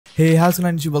Hey, how's it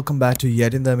going? Welcome back to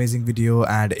yet another amazing video,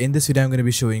 and in this video I'm going to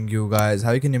be showing you guys how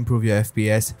you can improve your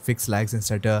FPS, fix lags and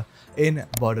stutter in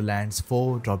Borderlands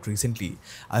 4 dropped recently.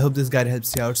 I hope this guide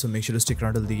helps you out, so make sure to stick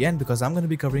around till the end because I'm going to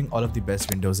be covering all of the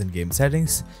best Windows and game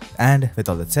settings. And with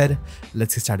all that said,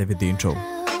 let's get started with the intro.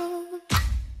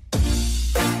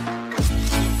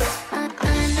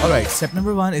 Alright, step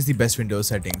number 1 is the best Windows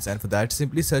settings, and for that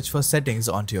simply search for settings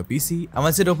onto your PC, and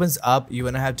once it opens up you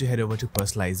wanna have to head over to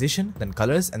personalization, then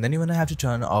colors, and then you wanna have to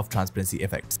turn off transparency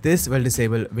effects. This will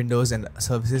disable windows and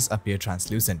services appear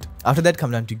translucent. After that,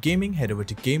 come down to gaming, head over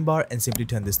to game bar and simply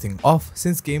turn this thing off.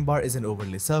 Since game bar is an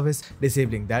overlay service,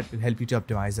 disabling that will help you to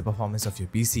optimize the performance of your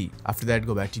PC. After that,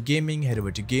 go back to gaming, head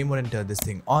over to game mode and turn this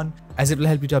thing on, as it will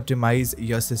help you to optimize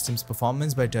your system's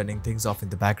performance by turning things off in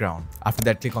the background. After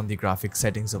that, click on the graphics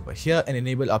settings over here and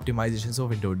enable optimizations of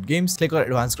windowed games. Click on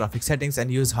advanced graphics settings and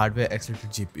use hardware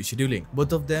accelerated GPU scheduling.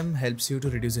 Both of them helps you to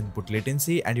reduce input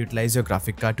latency and utilize your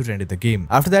graphic card to render the game.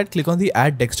 After that, click on the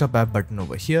add desktop app button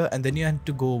over here, and then you have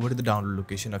to go over to the download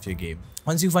location of your game.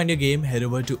 Once you find your game, head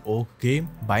over to Oak Game,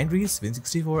 Binaries,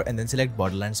 Win64, and then select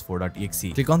Borderlands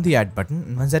 4.exe. Click on the add button,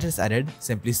 and once that is added,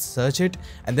 simply search it,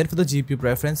 and then for the GPU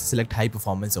preference, select high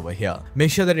performance over here.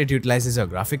 Make sure that it utilizes your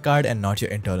graphic card and not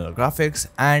your internal graphics,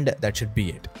 and that should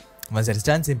be it. Once that is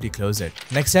done, simply close it.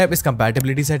 Next step is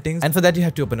compatibility settings, and for that you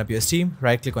have to open up your Steam,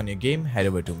 right click on your game, head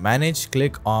over to manage,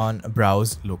 click on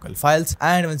browse local files,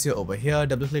 and once you're over here,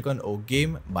 double click on O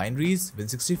Game, Binaries,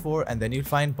 Win64, and then you'll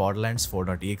find Borderlands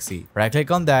 4.exe. Right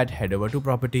click on that, head over to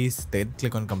properties, then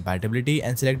click on compatibility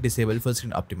and select disable full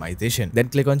screen optimization. Then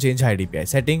click on change high DPI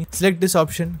setting, select this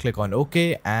option, click on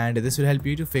OK, and this will help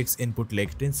you to fix input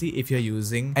latency if you're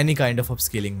using any kind of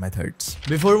upscaling methods.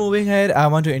 Before moving ahead, I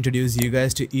want to introduce you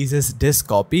guys to ease's disk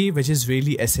copy, which is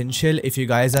really essential if you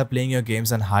guys are playing your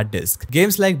games on hard disk.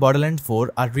 Games like Borderlands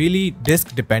 4 are really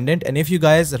disk dependent, and if you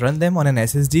guys run them on an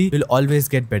SSD, you'll always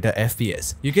get better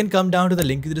FPS. You can come down to the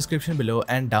link in the description below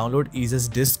and download ease's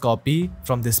disk copy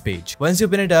from this page. Once you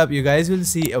open it up, you guys will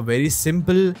see a very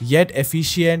simple yet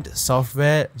efficient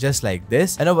software just like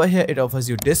this, and over here it offers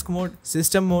you disk mode,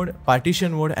 system mode,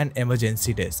 partition mode, and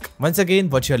emergency disk. Once again,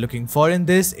 what you're looking for in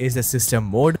this is the system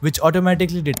mode, which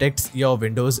automatically detects your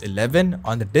Windows 11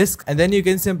 on the disk, and then you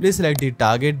can simply select the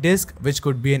target disk, which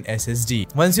could be an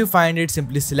SSD. Once you find it,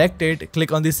 simply select it,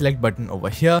 click on the select button over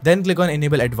here, then click on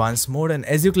enable advanced mode, and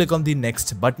as you click on the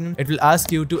next button, it will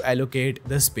ask you to allocate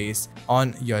the space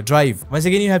on your drive. Once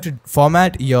again, you have to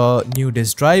format your new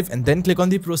disk drive and then click on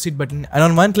the proceed button, and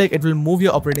on one click it will move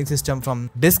your operating system from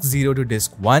disk 0 to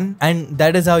disk 1, and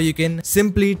that is how you can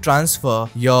simply transfer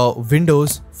your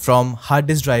Windows from hard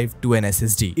disk drive to an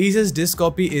SSD. ease's disk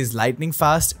copy is lightning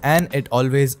fast, and it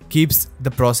always keeps the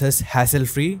process hassle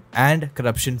free and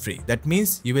corruption free. That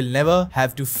means you will never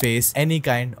have to face any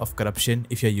kind of corruption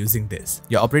if you're using this.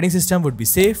 Your operating system would be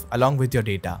safe along with your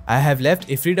data. I have left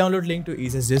a free download link to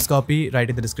ease's disk copy right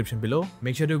in the description below.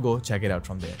 Make sure to go check it out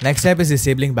from there. Next step is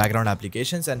disabling background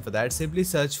applications, and for that simply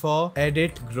search for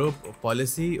edit group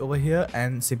policy over here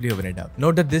and simply open it up.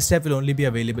 Note that this step will only be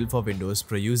available for Windows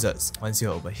Pro users. Once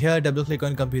you're over here, double click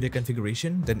on computer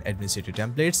configuration, then administrative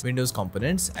templates, Windows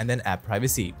components, and then app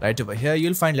privacy. Right over here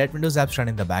you'll find let Windows apps run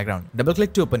in the background. Double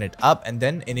click to open it up and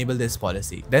then enable this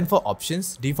policy. Then for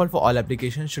options, default for all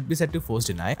applications should be set to force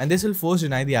deny, and this will force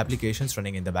deny the applications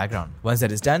running in the background. Once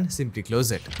that is done, simply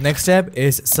close it. Next step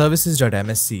is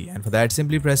services.msc, and for that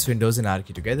simply press Windows and R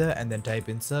key together and then type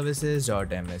in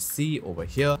services.msc over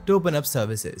here to open up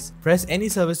services. Press any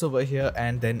service over here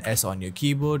and then S on your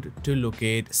keyboard to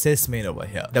locate Sysmain over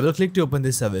here. Double click to open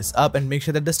this service up and make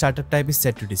sure that the startup type is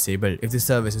set to disabled. If the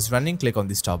service is running, click on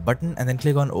the stop button and then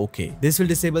click on OK. This will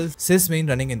disable Sysmain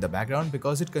running in the background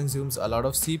because it consumes a lot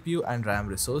of CPU and RAM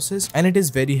resources, and it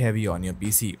is very heavy on your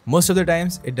PC. Most of the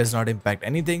times it does not impact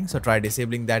anything, so try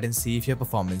disabling that and see if your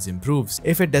performance improves.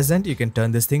 If it doesn't, you can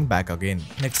turn this thing back again.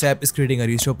 Next step is creating a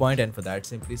restore point, and for that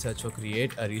simply search for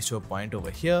create a restore point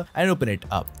over here and open it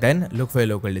up. Then look for your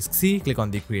local disk C, click on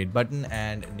the create button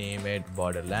and name it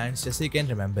Borderlands just so you can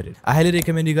remember it. I highly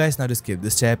recommend you guys now to skip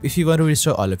this step if you want to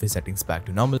restore all of your settings back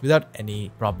to normal without any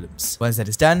problems. Once that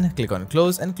is done, click on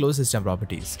close and close system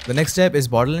properties. The next step is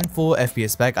Borderlands 4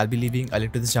 FPS pack. I'll be leaving a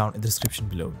link to this down in the description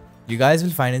below. You guys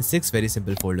will find in 6 very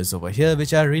simple folders over here,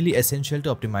 which are really essential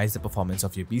to optimize the performance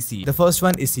of your PC. The first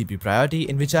one is CPU priority,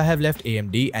 in which I have left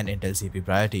AMD and Intel CPU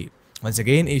priority. Once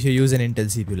again, if you use an Intel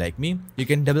CPU like me, you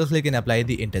can double click and apply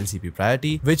the Intel CPU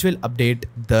priority, which will update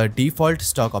the default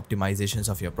stock optimizations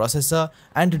of your processor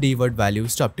and divert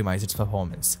values to optimize its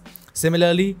performance.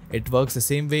 Similarly, it works the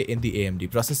same way in the AMD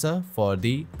processor for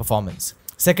the performance.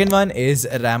 Second one is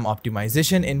RAM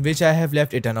optimization, in which I have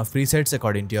left a ton of presets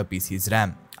according to your PC's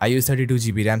RAM. I use 32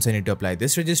 GB RAM, so I need to apply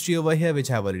this registry over here,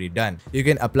 which I have already done. You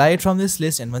can apply it from this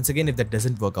list, and once again, if that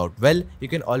doesn't work out well, you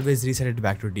can always reset it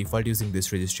back to default using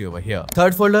this registry over here.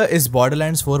 Third folder is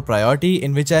Borderlands 4 priority,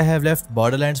 in which I have left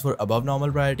Borderlands 4 above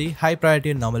normal priority, high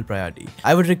priority and normal priority.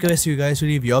 I would request you guys to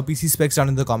leave your PC specs down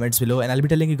in the comments below, and I'll be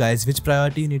telling you guys which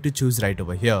priority you need to choose right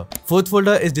over here. Fourth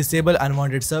folder is Disable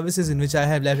Unwanted Services, in which I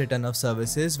have left a ton of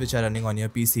services which are running on your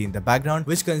PC in the background,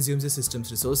 which consumes the system's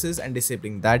resources, and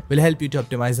disabling that will help you to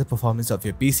optimize the performance of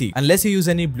your PC. Unless you use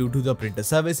any Bluetooth or printer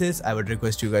services, I would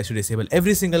request you guys to disable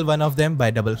every single one of them by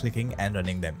double clicking and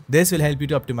running them. This will help you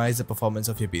to optimize the performance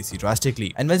of your PC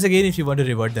drastically. And once again, if you want to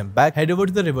revert them back, head over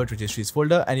to the revert registries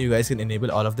folder and you guys can enable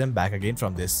all of them back again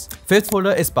from this. Fifth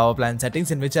folder is Power Plan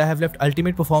Settings, in which I have left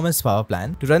Ultimate Performance Power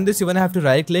Plan. To run this, you're gonna have to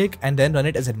right click and then run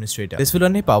it as administrator. This will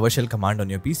run a PowerShell command on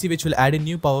your PC, which will add a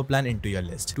new power plan into your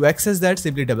list. To access that,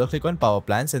 simply double click on Power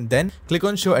Plans and then click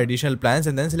on Show Additional Plans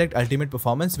and then select Ultimate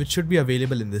Performance, which should be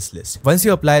available in this list. Once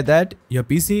you apply that, your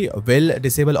PC will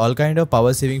disable all kind of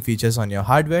power saving features on your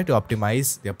hardware to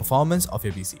optimize the performance of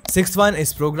your PC. Sixth one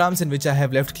is Programs, in which I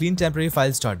have left Clean Temporary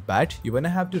Files.bat. You're gonna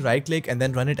have to right click and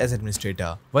then run it as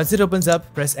administrator. Once it opens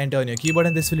up, press enter on your keyboard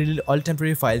and this will delete all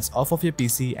temporary files off of your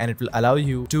PC, and it will allow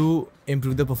you to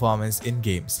improve the performance in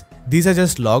games. These are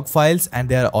just log files and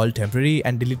they are all temporary,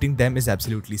 and deleting them is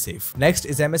absolutely safe. Next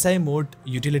is MSI Mode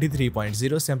Utility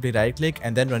 3.0. Simply right click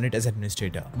and then run it as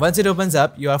administrator. Once it opens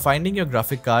up, you are finding your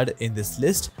graphic card in this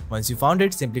list. Once you found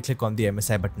it, simply click on the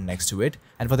MSI button next to it,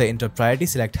 and for the interrupt priority,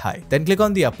 select high. Then click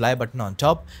on the apply button on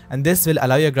top, and this will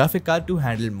allow your graphic card to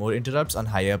handle more interrupts on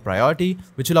higher priority,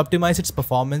 which will optimize its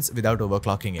performance without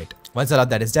overclocking it. Once all of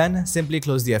that is done, simply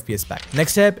close the FPS pack.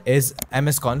 Next step is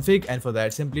MSConfig, and for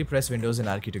that, simply press Windows and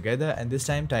R key together, and this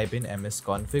time type in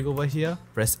MSConfig over here,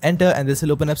 press enter, and this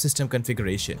will open up system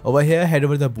configuration. Over here, head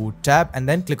over the boot tab and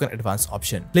then click on advanced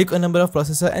option. Click on number of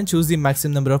processor and choose the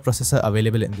maximum number of processor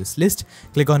available in this list.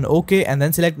 Click on OK and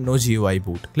then select no GUI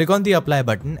boot. Click on the apply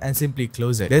button and simply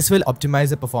close it. This will optimize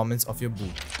the performance of your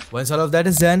boot. Once all of that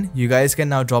is done, you guys can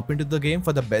now drop into the game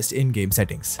for the best in-game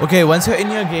settings. Okay, once you're in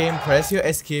your game, press your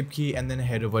escape key and then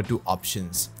head over to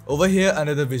options. Over here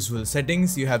under the visual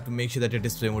settings, you have to make sure that your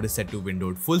display mode is set to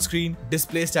windowed full screen.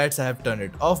 Display stats, I have turned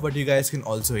it off, but you guys can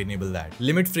also enable that.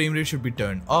 Limit frame rate should be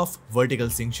turned off. Vertical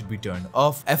sync should be turned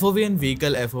off. FOV and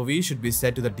vehicle FOV should be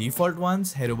set to the default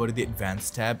ones. Head over to the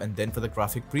advanced tab, and then for the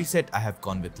graphic preset, I have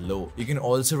gone with low. You can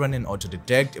also run an auto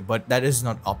detect, but that is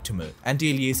not optimal.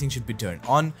 Anti-aliasing should be turned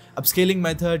on. Upscaling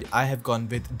method, I have gone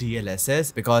with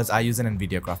DLSS because I use an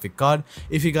Nvidia graphic card.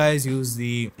 If you guys use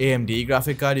the AMD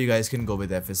graphic card, you guys can go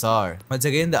with FSR. Once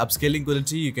again, the upscaling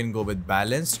quality, you can go with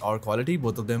balanced or quality.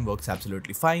 Both of them works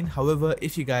absolutely fine. However,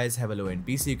 if you guys have a low-end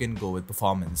PC, you can go with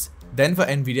performance. Then for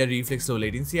Nvidia Reflex Low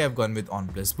Latency, I've gone with on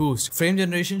plus boost. Frame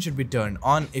generation should be turned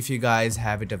on if you guys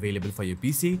have it available for your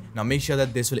PC. Now make sure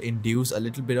that this will induce a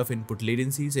little bit of input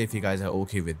latency, so if you guys are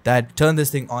okay with that, turn this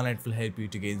thing on and it will help you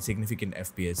to gain significant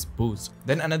FPS boost.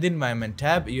 Then another environment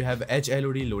tab, you have Edge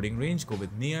LOD loading range, go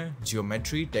with near,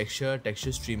 geometry, texture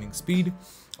streaming speed.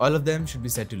 All of them should be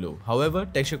set to low. However,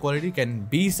 texture quality can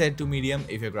be set to medium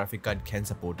if your graphic card can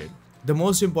support it. The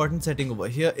most important setting over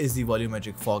here is the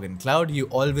volumetric fog and cloud. You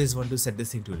always want to set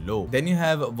this thing to low. Then you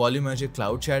have volumetric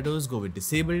cloud shadows, go with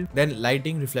disabled. Then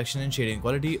lighting, reflection and shading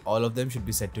quality, all of them should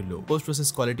be set to low.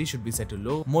 Post-process quality should be set to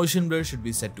low. Motion blur should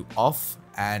be set to off.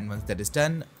 And once that is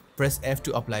done, press F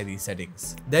to apply these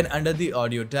settings. Then under the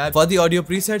audio tab, for the audio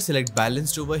preset, select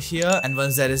balanced over here, and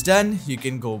once that is done, you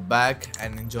can go back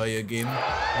and enjoy your game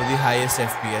with the highest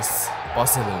FPS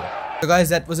possible. So guys,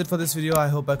 that was it for this video. I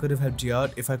hope I could have helped you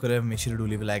out. If I could have, make sure to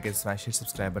leave a like and smash the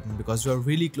subscribe button because we are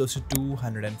really close to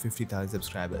 250,000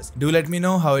 subscribers. Do let me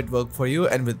know how it worked for you,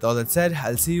 and with all that said,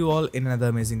 I'll see you all in another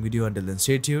amazing video. Until then,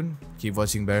 stay tuned, keep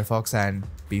watching BareFox, and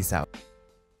peace out.